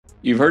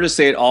You've heard us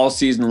say it all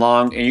season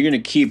long, and you're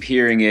going to keep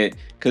hearing it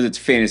because it's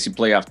fantasy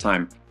playoff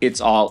time. It's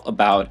all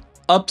about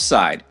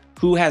upside.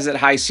 Who has that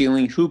high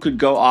ceiling? Who could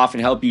go off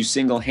and help you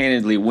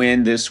single-handedly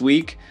win this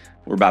week?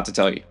 We're about to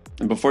tell you.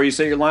 And before you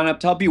set your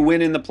lineup to help you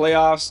win in the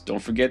playoffs, don't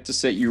forget to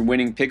set your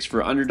winning picks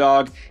for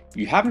Underdog. If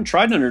you haven't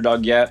tried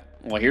Underdog yet,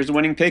 well, here's the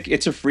winning pick.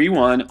 It's a free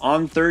one.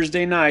 On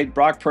Thursday night,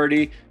 Brock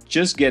Purdy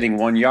just getting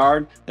 1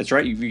 yard. That's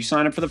right. If you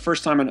sign up for the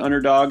first time on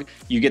Underdog,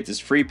 you get this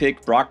free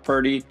pick, Brock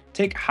Purdy.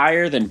 Take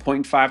higher than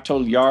 0.5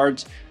 total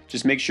yards.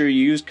 Just make sure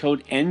you use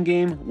code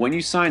ENDGAME when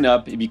you sign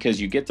up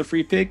because you get the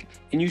free pick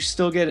and you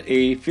still get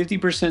a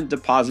 50%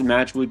 deposit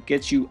match, which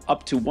gets you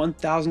up to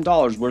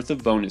 $1,000 worth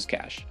of bonus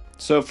cash.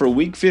 So for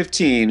week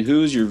 15,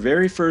 who's your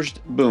very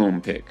first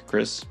boom pick,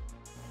 Chris?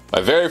 My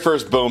very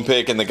first boom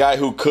pick, and the guy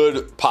who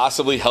could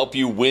possibly help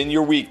you win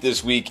your week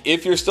this week,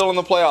 if you're still in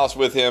the playoffs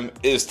with him,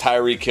 is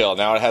Tyreek Hill.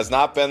 Now, it has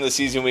not been the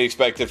season we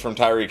expected from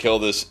Tyreek Hill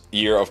this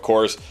year, of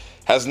course.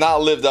 Has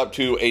not lived up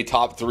to a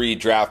top 3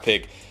 draft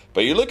pick.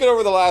 But you look at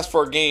over the last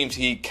 4 games,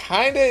 he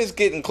kind of is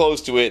getting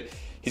close to it.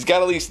 He's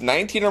got at least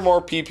 19 or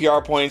more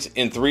PPR points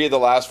in 3 of the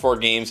last 4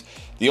 games.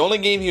 The only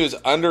game he was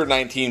under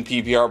 19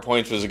 PPR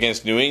points was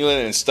against New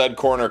England and stud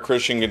corner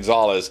Christian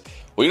Gonzalez.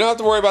 Well, you don't have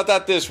to worry about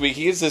that this week.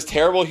 He gets this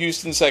terrible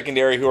Houston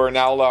secondary who are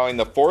now allowing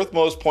the 4th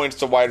most points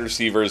to wide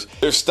receivers.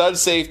 Their stud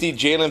safety,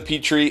 Jalen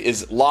Petrie,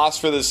 is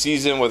lost for the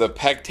season with a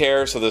pec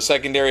tear, so the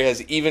secondary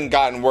has even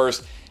gotten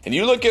worse. And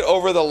you look at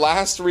over the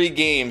last 3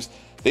 games,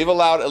 they've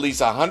allowed at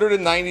least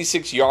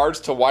 196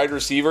 yards to wide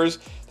receivers.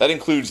 That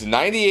includes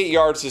 98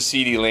 yards to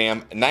CeeDee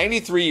Lamb,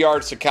 93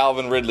 yards to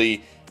Calvin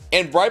Ridley,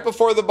 and right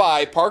before the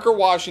bye, Parker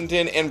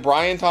Washington and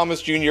Brian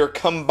Thomas Jr.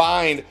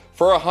 combined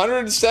for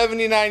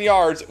 179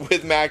 yards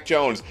with Mac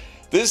Jones.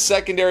 This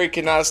secondary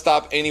cannot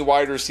stop any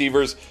wide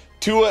receivers.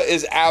 Tua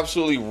is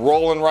absolutely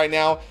rolling right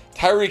now.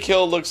 Tyreek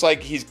Hill looks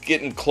like he's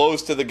getting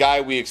close to the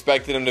guy we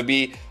expected him to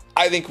be.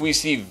 I think we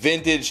see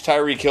vintage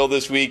Tyreek Hill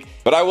this week.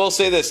 But I will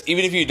say this,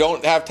 even if you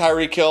don't have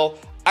Tyreek Hill,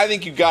 I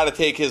think you've got to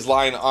take his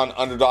line on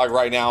Underdog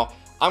right now.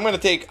 I'm going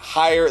to take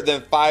higher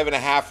than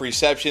 5.5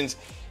 receptions.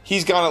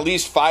 He's gone at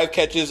least 5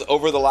 catches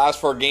over the last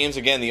 4 games.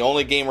 Again, the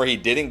only game where he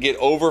didn't get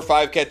over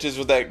 5 catches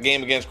was that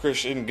game against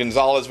Christian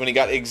Gonzalez when he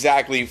got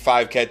exactly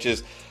 5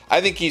 catches.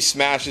 I think he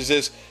smashes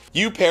this.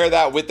 You pair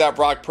that with that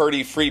Brock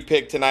Purdy free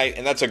pick tonight,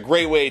 and that's a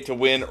great way to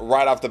win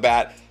right off the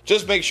bat.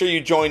 Just make sure you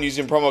join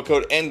using promo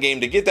code ENDGAME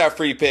to get that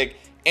free pick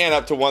and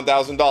up to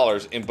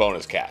 $1,000 in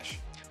bonus cash.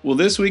 Well,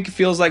 this week it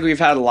feels like we've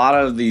had a lot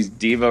of these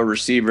diva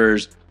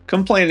receivers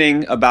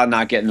complaining about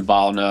not getting the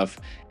ball enough.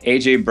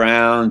 A.J.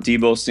 Brown,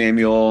 Deebo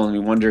Samuel, and we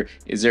wonder,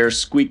 is there a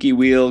squeaky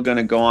wheel going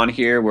to go on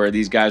here where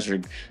these guys are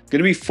going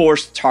to be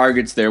forced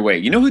targets their way?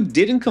 You know who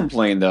didn't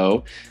complain,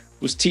 though,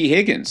 was T.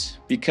 Higgins,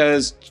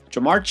 because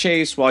Jamar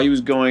Chase, while he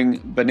was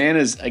going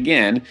bananas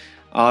again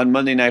on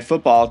Monday Night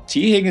Football,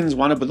 T. Higgins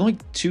wound up with only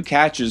 2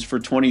 catches for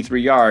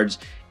 23 yards.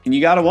 And you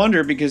got to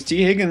wonder because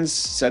T. Higgins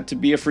set to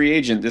be a free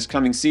agent this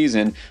coming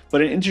season.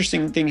 But an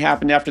interesting thing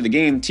happened after the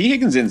game. T.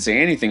 Higgins didn't say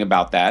anything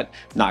about that,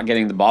 not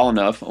getting the ball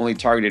enough, only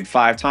targeted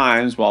 5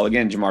 times, while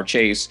again, Jamar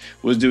Chase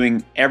was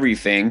doing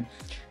everything.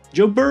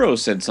 Joe Burrow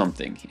said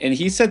something, and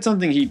he said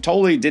something he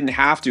totally didn't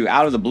have to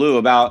out of the blue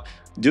about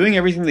doing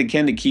everything they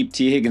can to keep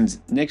T. Higgins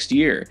next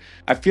year.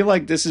 I feel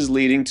like this is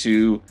leading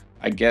to,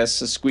 I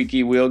guess, a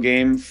squeaky wheel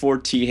game for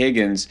T.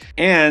 Higgins.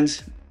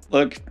 And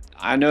look,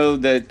 I know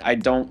that I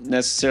don't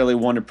necessarily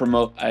want to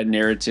promote a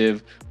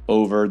narrative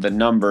over the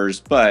numbers,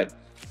 but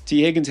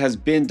T. Higgins has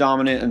been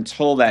dominant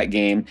until that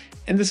game,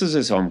 and this is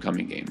his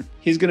homecoming game.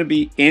 He's going to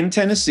be in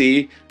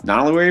Tennessee, not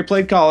only where he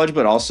played college,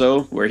 but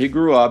also where he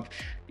grew up.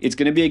 It's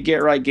going to be a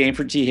get-right game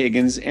for T.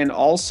 Higgins, and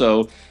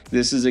also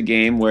this is a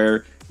game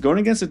where going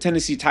against the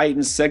Tennessee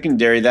Titans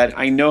secondary that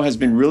I know has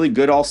been really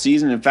good all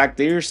season. In fact,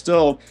 they are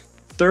still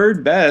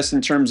 3rd best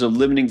in terms of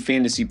limiting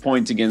fantasy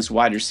points against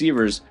wide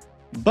receivers,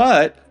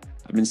 but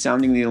I've been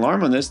sounding the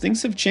alarm on this.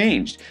 Things have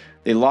changed.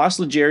 They lost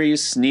L'Jarius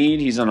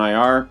Sneed. He's on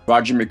IR.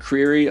 Roger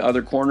McCreary,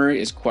 other corner,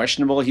 is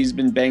questionable. He's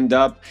been banged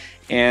up.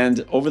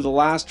 And over the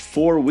last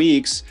 4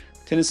 weeks,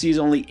 Tennessee is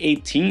only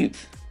 18th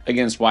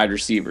against wide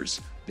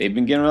receivers. They've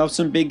been giving up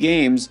some big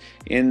games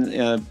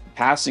in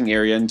passing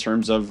area in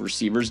terms of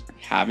receivers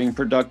having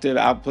productive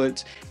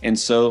outputs. And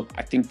so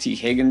I think T.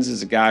 Higgins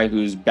is a guy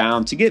who's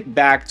bound to get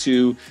back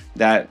to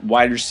that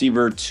wide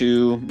receiver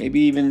 2, maybe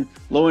even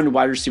low end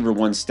wide receiver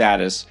 1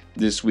 status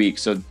this week.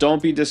 So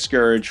don't be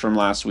discouraged from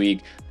last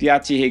week. The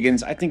T.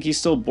 Higgins, I think he's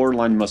still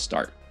borderline must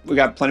start. We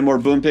got plenty more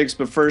boom picks,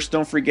 but first,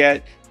 don't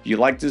forget, if you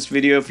like this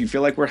video, if you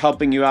feel like we're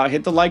helping you out,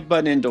 hit the like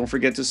button and don't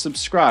forget to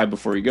subscribe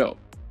before you go.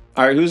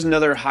 All right, who's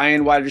another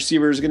high-end wide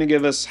receiver who's going to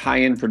give us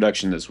high-end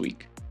production this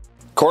week?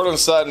 Courtland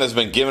Sutton has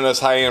been giving us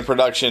high-end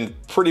production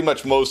pretty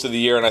much most of the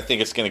year, and I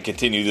think it's going to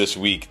continue this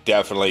week,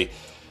 definitely.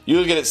 You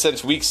look at it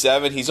since week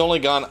 7, he's only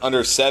gone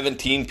under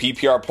 17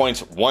 PPR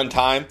points 1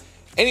 time,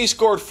 and he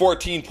scored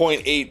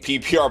 14.8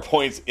 PPR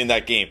points in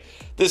that game.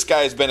 This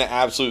guy has been an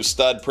absolute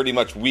stud pretty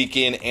much week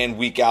in and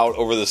week out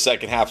over the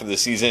second half of the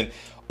season.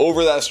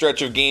 Over that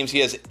stretch of games, he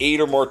has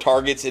 8 or more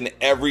targets in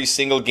every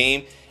single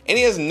game, and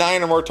he has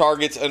 9 or more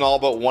targets in all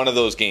but one of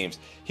those games.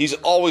 He's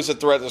always a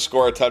threat to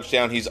score a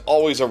touchdown. He's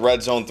always a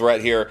red zone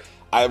threat here.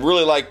 I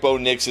really like Bo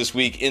Nix this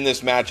week in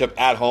this matchup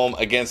at home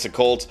against the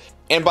Colts.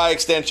 And by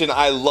extension,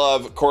 I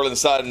love Courtland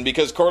Sutton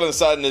because Courtland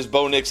Sutton is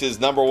Bo Nix's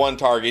 #1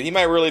 target. He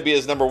might really be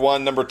his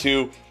 #1,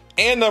 #2,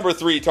 and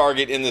 #3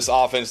 target in this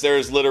offense. There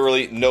is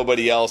literally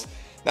nobody else.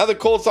 Now, the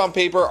Colts on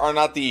paper are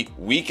not the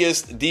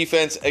weakest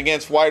defense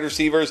against wide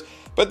receivers,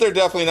 but they're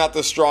definitely not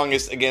the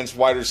strongest against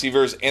wide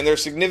receivers, and they're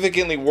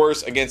significantly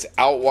worse against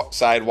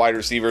outside wide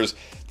receivers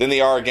than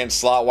they are against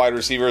slot wide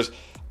receivers.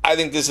 I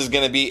think this is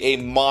going to be a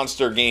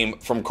monster game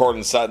from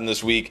Courtland Sutton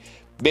this week.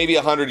 Maybe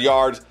 100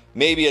 yards,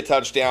 maybe a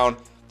touchdown,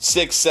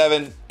 6,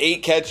 7,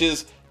 8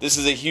 catches. This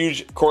is a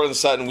huge Courtland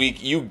Sutton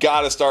week. You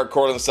got to start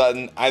Courtland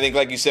Sutton. I think,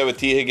 like you said with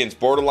T. Higgins,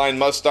 borderline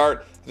must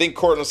start. I think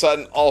Courtland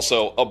Sutton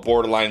also a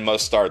borderline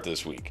must start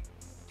this week.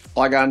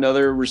 Well, I got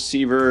another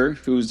receiver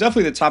who's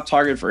definitely the top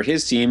target for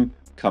his team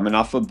coming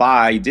off a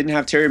bye. He didn't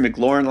have Terry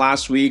McLaurin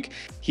last week.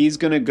 He's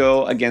going to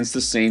go against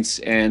the Saints.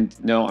 And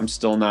no, I'm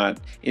still not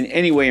in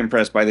any way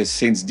impressed by the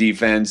Saints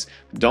defense.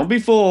 Don't be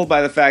fooled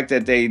by the fact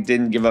that they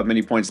didn't give up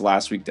many points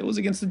last week. That was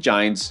against the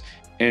Giants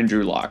and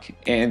Drew Lock.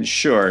 And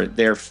sure,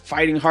 they're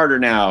fighting harder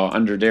now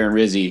under Darren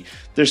Rizzi.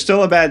 They're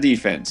still a bad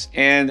defense,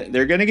 and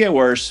they're going to get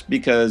worse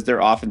because their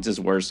offense is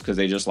worse because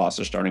they just lost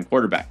their starting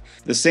quarterback.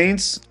 The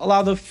Saints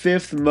allow the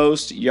 5th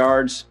most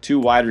yards to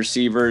wide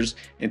receivers,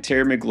 and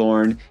Terry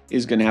McLaurin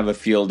is going to have a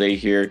field day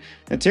here.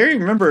 And Terry,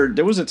 remember,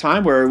 there was a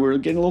time where we were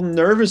getting a little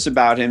nervous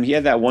about him. He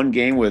had that one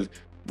game with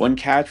 1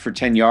 catch for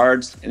 10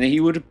 yards, and then he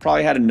would have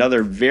probably had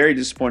another very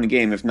disappointing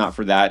game if not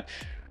for that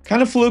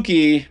kind of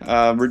fluky,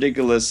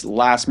 ridiculous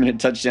last-minute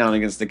touchdown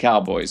against the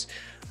Cowboys.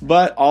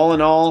 But all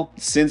in all,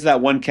 since that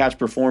 1 catch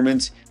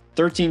performance,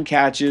 13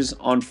 catches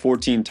on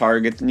 14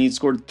 targets, and he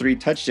scored 3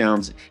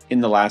 touchdowns in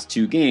the last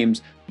 2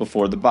 games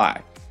before the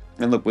bye.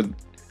 And look, with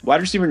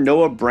wide receiver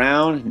Noah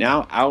Brown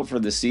now out for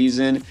the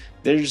season,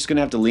 they're just going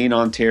to have to lean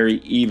on Terry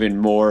even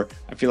more.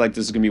 I feel like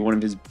this is going to be one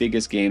of his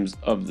biggest games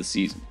of the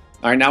season.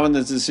 All right, now when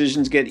the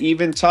decisions get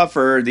even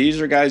tougher, these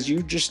are guys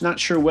you're just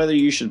not sure whether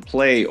you should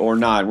play or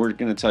not. We're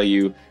going to tell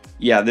you,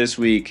 yeah, this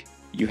week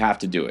you have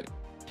to do it.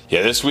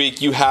 Yeah, this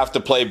week you have to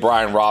play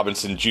Brian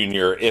Robinson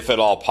Jr. if at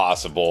all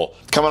possible.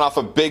 Coming off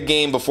a big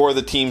game before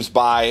the team's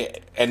bye,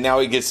 and now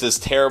he gets this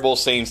terrible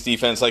Saints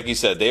defense. Like you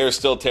said, they are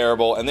still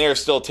terrible, and they are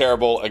still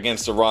terrible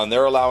against the run.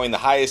 They're allowing the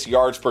highest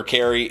yards per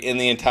carry in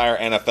the entire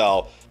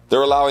NFL.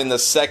 They're allowing the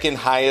 2nd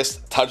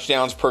highest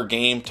touchdowns per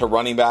game to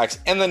running backs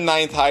and the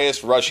 9th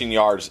highest rushing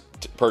yards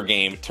per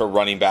game to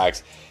running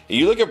backs.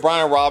 You look at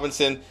Brian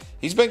Robinson,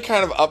 he's been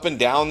kind of up and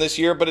down this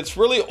year, but it's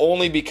really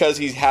only because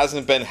he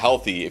hasn't been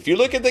healthy. If you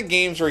look at the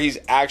games where he's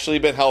actually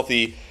been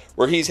healthy,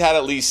 where he's had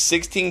at least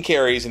 16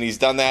 carries, and he's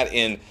done that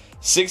in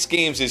 6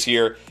 games this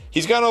year,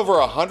 he's gone over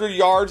 100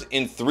 yards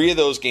in 3 of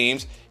those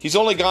games. He's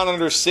only gone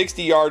under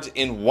 60 yards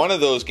in 1 of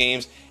those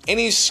games, and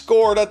he's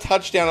scored a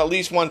touchdown, at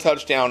least 1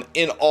 touchdown,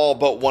 in all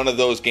but 1 of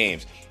those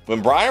games.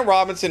 When Brian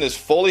Robinson is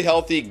fully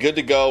healthy, good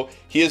to go,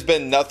 he has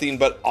been nothing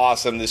but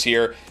awesome this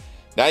year.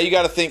 Now you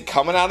got to think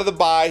coming out of the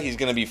bye, he's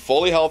going to be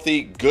fully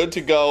healthy, good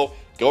to go,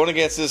 going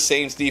against this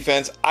Saints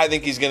defense. I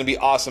think he's going to be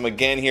awesome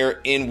again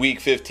here in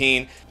Week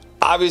 15.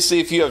 Obviously,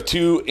 if you have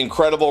 2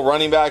 incredible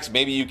running backs,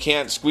 maybe you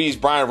can't squeeze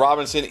Brian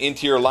Robinson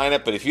into your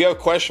lineup, but if you have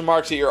question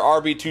marks at your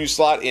RB2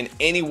 slot in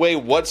any way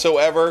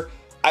whatsoever,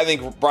 I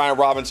think Brian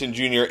Robinson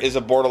Jr. is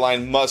a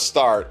borderline must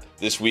start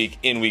this week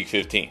in Week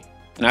 15.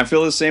 And I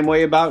feel the same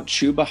way about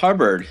Chuba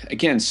Hubbard.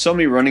 Again, so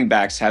many running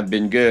backs have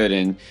been good,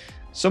 and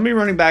so many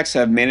running backs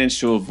have managed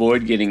to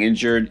avoid getting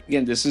injured.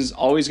 Again, this is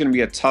always going to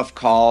be a tough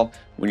call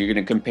when you're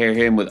going to compare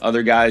him with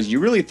other guys you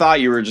really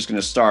thought you were just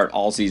going to start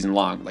all season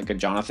long, like a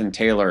Jonathan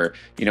Taylor,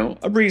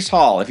 a Breece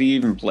Hall, if he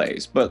even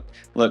plays. But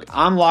look,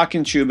 I'm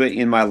locking Chuba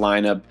in my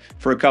lineup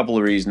for a couple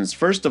of reasons.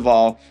 First of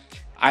all,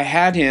 I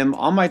had him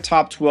on my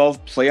top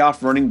 12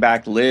 playoff running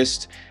back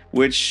list,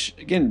 which,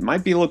 again,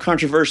 might be a little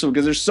controversial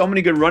because there's so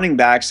many good running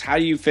backs. How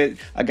do you fit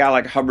a guy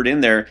like Hubbard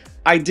in there?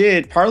 I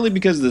did, partly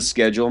because of the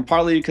schedule and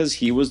partly because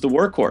he was the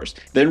workhorse.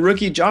 Then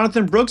rookie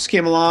Jonathan Brooks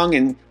came along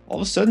and all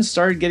of a sudden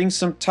started getting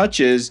some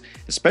touches,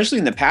 especially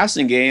in the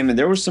passing game, and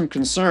there was some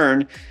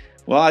concern.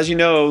 Well, as you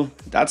know,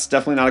 that's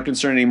definitely not a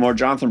concern anymore.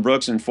 Jonathan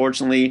Brooks,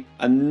 unfortunately,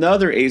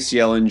 another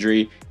ACL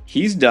injury.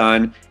 He's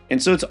done,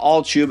 and so it's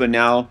all Chuba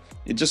now.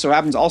 It just so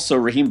happens also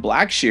Raheem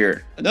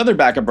Blackshear, another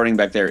backup running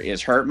back there,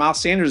 is hurt.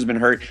 Miles Sanders has been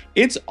hurt.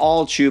 It's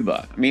all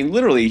Chuba. I mean,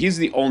 literally, he's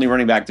the only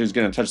running back that's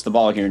going to touch the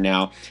ball here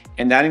now.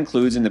 And that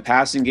includes in the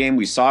passing game.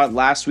 We saw it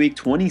last week,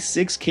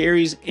 26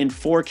 carries and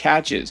 4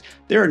 catches.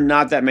 There are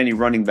not that many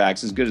running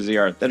backs, as good as they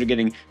are, that are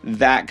getting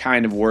that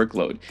kind of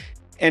workload.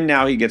 And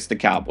now he gets the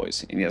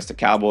Cowboys. And yes, the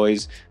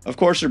Cowboys, of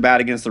course, are bad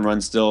against the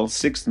run still.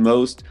 6th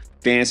most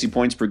fantasy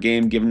points per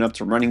game given up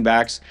to running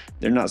backs.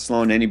 They're not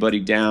slowing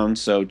anybody down.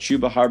 So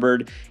Chuba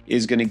Hubbard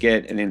is going to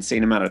get an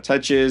insane amount of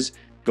touches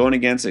going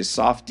against a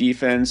soft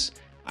defense.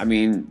 I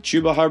mean,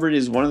 Chuba Hubbard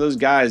is one of those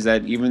guys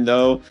that even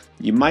though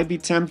you might be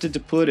tempted to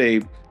put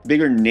a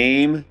bigger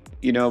name,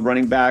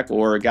 running back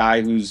or a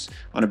guy who's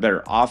on a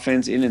better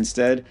offense in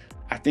instead,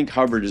 I think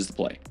Hubbard is the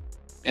play.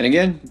 And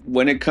again,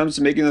 when it comes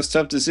to making those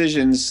tough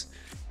decisions,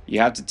 you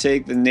have to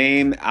take the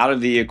name out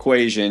of the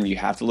equation. You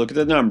have to look at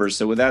the numbers.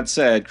 So with that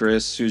said,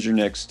 Chris, who's your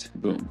next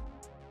boom?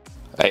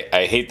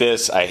 I hate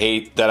this. I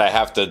hate that I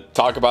have to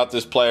talk about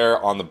this player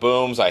on the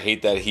booms. I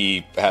hate that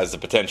he has the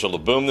potential to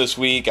boom this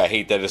week. I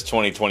hate that it's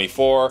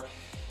 2024.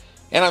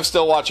 And I'm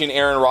still watching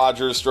Aaron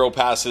Rodgers throw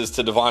passes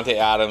to Davante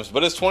Adams.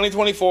 But it's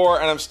 2024,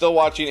 and I'm still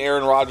watching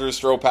Aaron Rodgers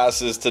throw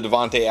passes to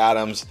Davante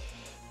Adams,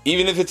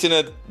 even if it's in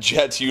a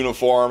Jets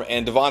uniform.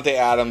 And Davante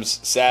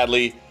Adams,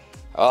 sadly,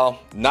 well,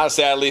 not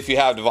sadly if you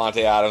have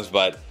Davante Adams,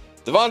 but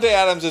Davante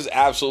Adams is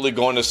absolutely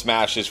going to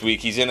smash this week.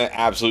 He's in an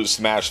absolute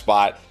smash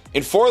spot.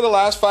 In 4 of the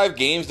last 5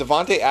 games,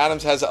 Davante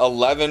Adams has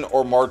 11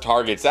 or more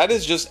targets. That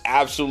is just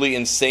absolutely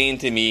insane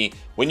to me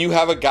when you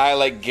have a guy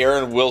like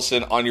Garrett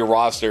Wilson on your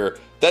roster,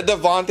 that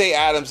Davante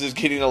Adams is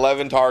getting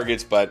 11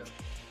 targets, but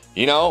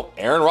you know,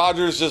 Aaron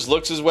Rodgers just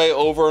looks his way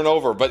over and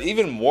over. But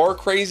even more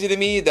crazy to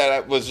me,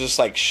 that was just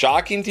like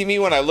shocking to me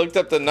when I looked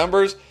up the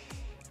numbers,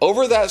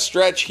 over that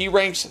stretch, he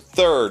ranks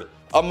 3rd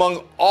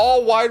among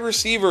all wide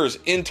receivers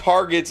in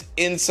targets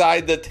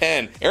inside the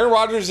 10. Aaron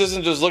Rodgers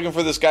isn't just looking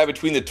for this guy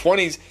between the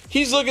 20s.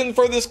 He's looking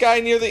for this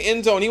guy near the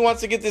end zone. He wants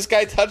to get this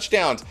guy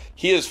touchdowns.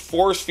 He is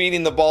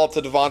force-feeding the ball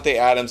to Davante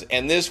Adams,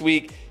 and this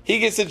week, he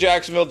gets the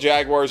Jacksonville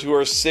Jaguars, who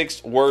are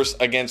 6th worst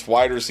against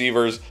wide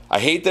receivers. I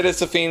hate that it's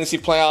the fantasy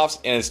playoffs,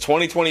 and it's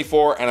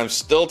 2024, and I'm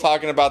still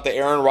talking about the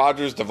Aaron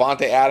Rodgers,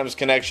 Davante Adams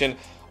connection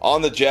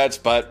on the Jets,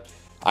 but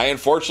I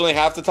unfortunately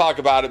have to talk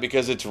about it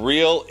because it's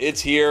real,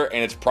 it's here,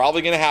 and it's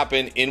probably going to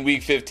happen in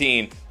Week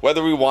 15,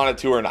 whether we want it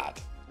to or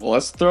not. Well,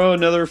 let's throw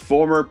another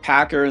former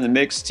Packer in the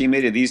mix,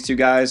 teammate of these two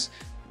guys.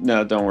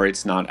 No, don't worry,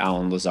 it's not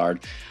Alan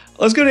Lazard.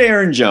 Let's go to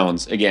Aaron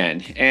Jones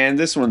again, and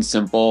this one's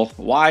simple.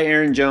 Why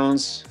Aaron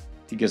Jones?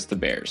 He gets the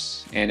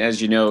Bears, and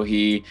as you know,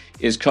 he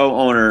is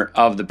co-owner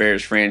of the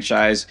Bears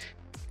franchise.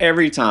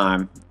 Every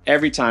time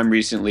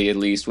recently, at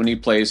least, when he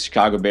plays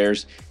Chicago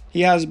Bears,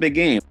 he has a big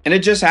game. And it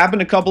just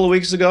happened a couple of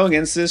weeks ago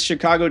against this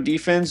Chicago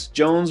defense.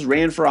 Jones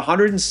ran for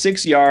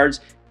 106 yards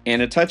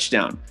and a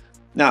touchdown.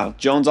 Now,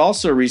 Jones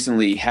also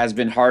recently has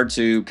been hard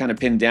to kind of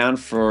pin down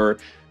for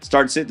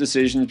start-sit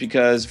decisions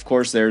because, of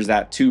course, there's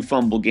that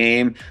 2-fumble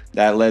game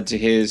that led to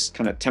his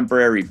kind of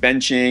temporary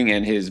benching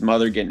and his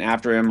mother getting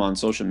after him on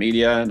social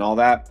media and all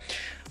that.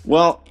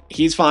 Well,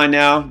 he's fine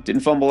now.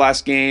 Didn't fumble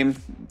last game.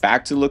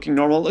 Back to looking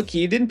normal. Look,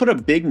 he didn't put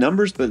up big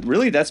numbers, but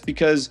really that's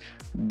because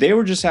they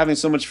were just having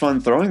so much fun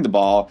throwing the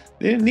ball.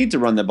 They didn't need to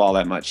run the ball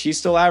that much. He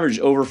still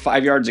averaged over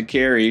 5 yards a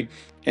carry,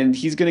 and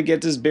he's going to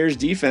get this Bears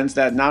defense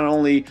that not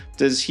only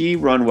does he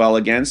run well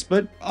against,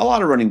 but a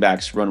lot of running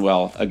backs run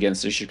well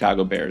against the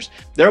Chicago Bears.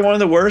 They're one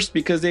of the worst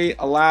because they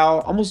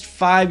allow almost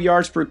 5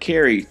 yards per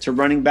carry to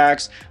running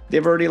backs.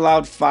 They've already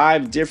allowed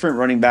 5 different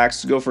running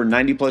backs to go for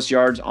 90-plus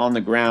yards on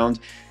the ground.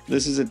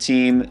 This is a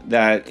team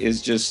that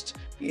is just,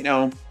 you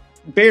know,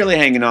 barely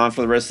hanging on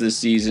for the rest of the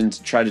season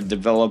to try to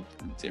develop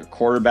their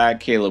quarterback,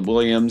 Caleb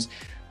Williams.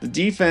 The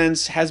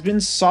defense has been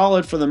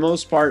solid for the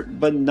most part,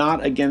 but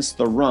not against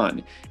the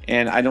run.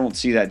 And I don't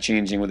see that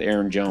changing with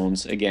Aaron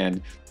Jones.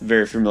 Again,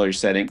 very familiar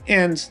setting.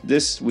 And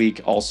this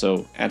week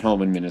also at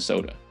home in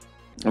Minnesota.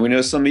 And we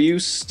know some of you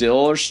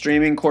still are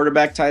streaming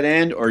quarterback, tight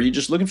end, or you're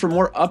just looking for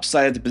more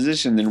upside at the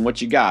position than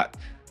what you got.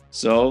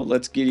 So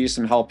let's give you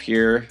some help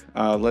here.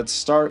 Let's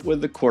start with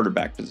the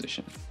quarterback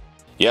position.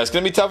 Yeah, it's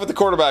going to be tough at the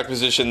quarterback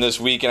position this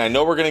week, and I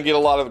know we're going to get a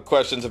lot of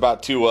questions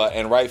about Tua,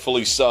 and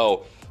rightfully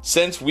so.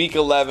 Since Week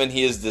 11,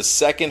 he is the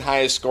 2nd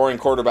highest scoring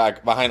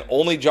quarterback behind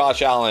only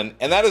Josh Allen,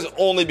 and that is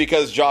only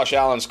because Josh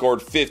Allen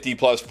scored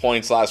 50-plus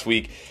points last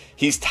week.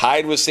 He's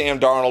tied with Sam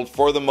Darnold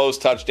for the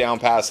most touchdown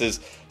passes,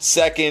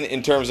 2nd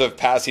in terms of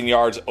passing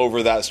yards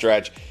over that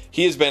stretch.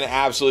 He has been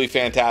absolutely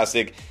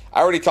fantastic.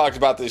 I already talked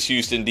about this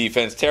Houston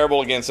defense,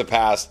 terrible against the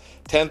pass,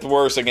 10th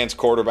worst against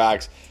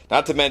quarterbacks.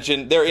 Not to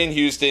mention, they're in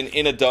Houston,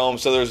 in a dome,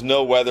 so there's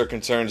no weather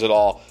concerns at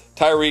all.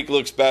 Tyreek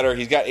looks better.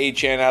 He's got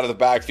Achane out of the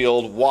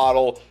backfield,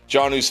 Waddle,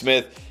 Jonnu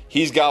Smith.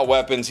 He's got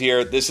weapons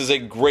here. This is a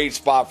great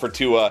spot for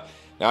Tua.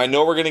 Now, I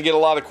know we're going to get a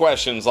lot of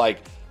questions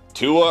like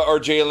Tua or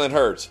Jalen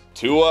Hurts,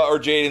 Tua or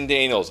Jaden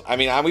Daniels. I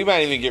mean, we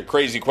might even get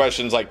crazy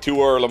questions like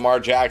Tua or Lamar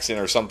Jackson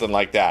or something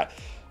like that.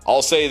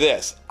 I'll say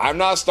this. I'm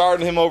not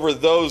starting him over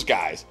those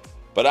guys.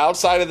 But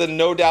outside of the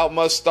no doubt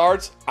must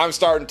starts, I'm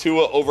starting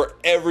Tua over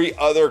every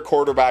other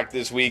quarterback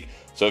this week.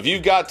 So if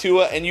you've got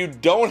Tua and you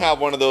don't have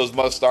one of those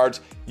must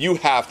starts, you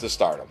have to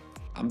start him.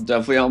 I'm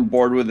definitely on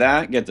board with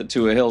that. Get the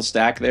Tua Hill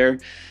stack there.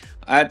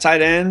 At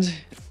tight end,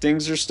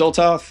 things are still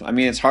tough. I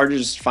mean, it's hard to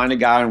just find a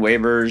guy on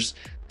waivers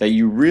that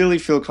you really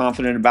feel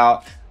confident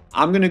about.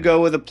 I'm going to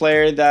go with a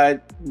player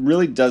that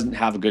really doesn't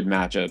have a good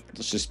matchup.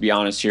 Let's just be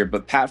honest here.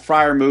 But Pat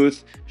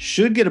Freiermuth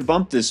should get a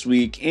bump this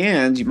week.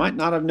 And you might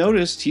not have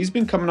noticed, he's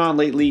been coming on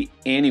lately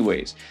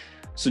anyways.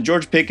 So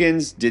George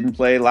Pickens didn't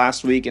play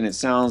last week, and it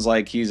sounds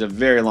like he's a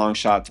very long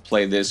shot to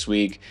play this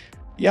week.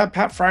 Yeah,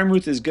 Pat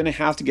Freiermuth is going to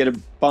have to get a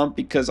bump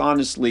because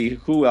honestly,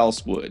 who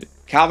else would?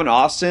 Calvin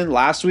Austin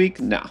last week?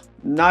 No,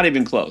 not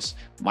even close.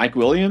 Mike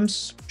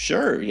Williams?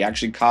 Sure, he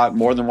actually caught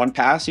more than one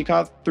pass. He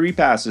caught 3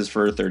 passes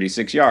for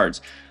 36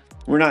 yards.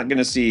 We're not going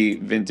to see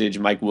vintage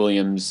Mike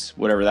Williams,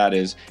 whatever that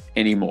is,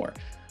 anymore.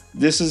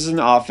 This is an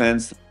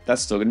offense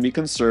that's still going to be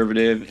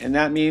conservative, and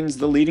that means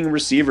the leading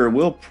receiver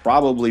will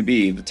probably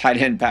be the tight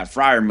end Pat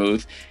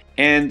Freiermuth.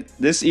 And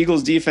this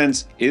Eagles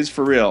defense is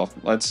for real.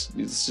 Let's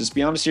just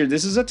be honest here.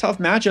 This is a tough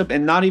matchup,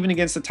 and not even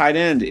against the tight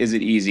end is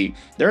it easy.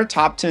 They're a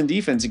top 10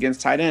 defense against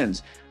tight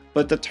ends,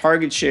 but the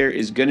target share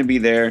is going to be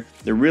there.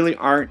 There really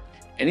aren't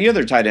any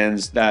other tight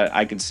ends that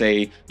I could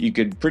say you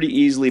could pretty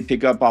easily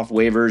pick up off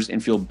waivers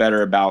and feel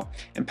better about.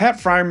 And Pat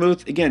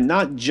Freiermuth, again,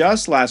 not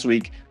just last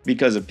week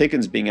because of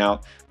Pickens being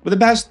out, but the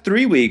past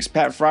 3 weeks,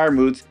 Pat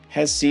Freiermuth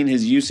has seen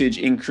his usage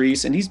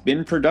increase, and he's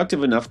been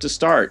productive enough to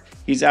start.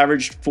 He's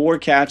averaged 4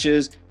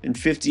 catches and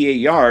 58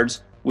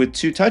 yards with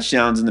 2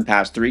 touchdowns in the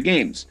past 3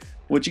 games,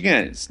 which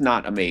again, it's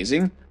not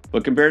amazing,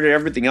 but compared to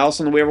everything else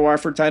on the waiver wire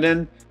for tight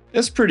end,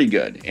 it's pretty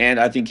good, and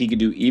I think he could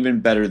do even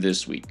better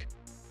this week.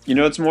 You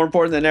know, it's more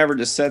important than ever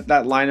to set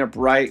that lineup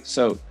right,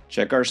 so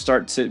check our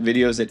start sit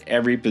videos at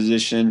every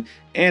position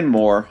and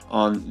more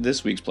on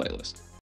this week's playlist.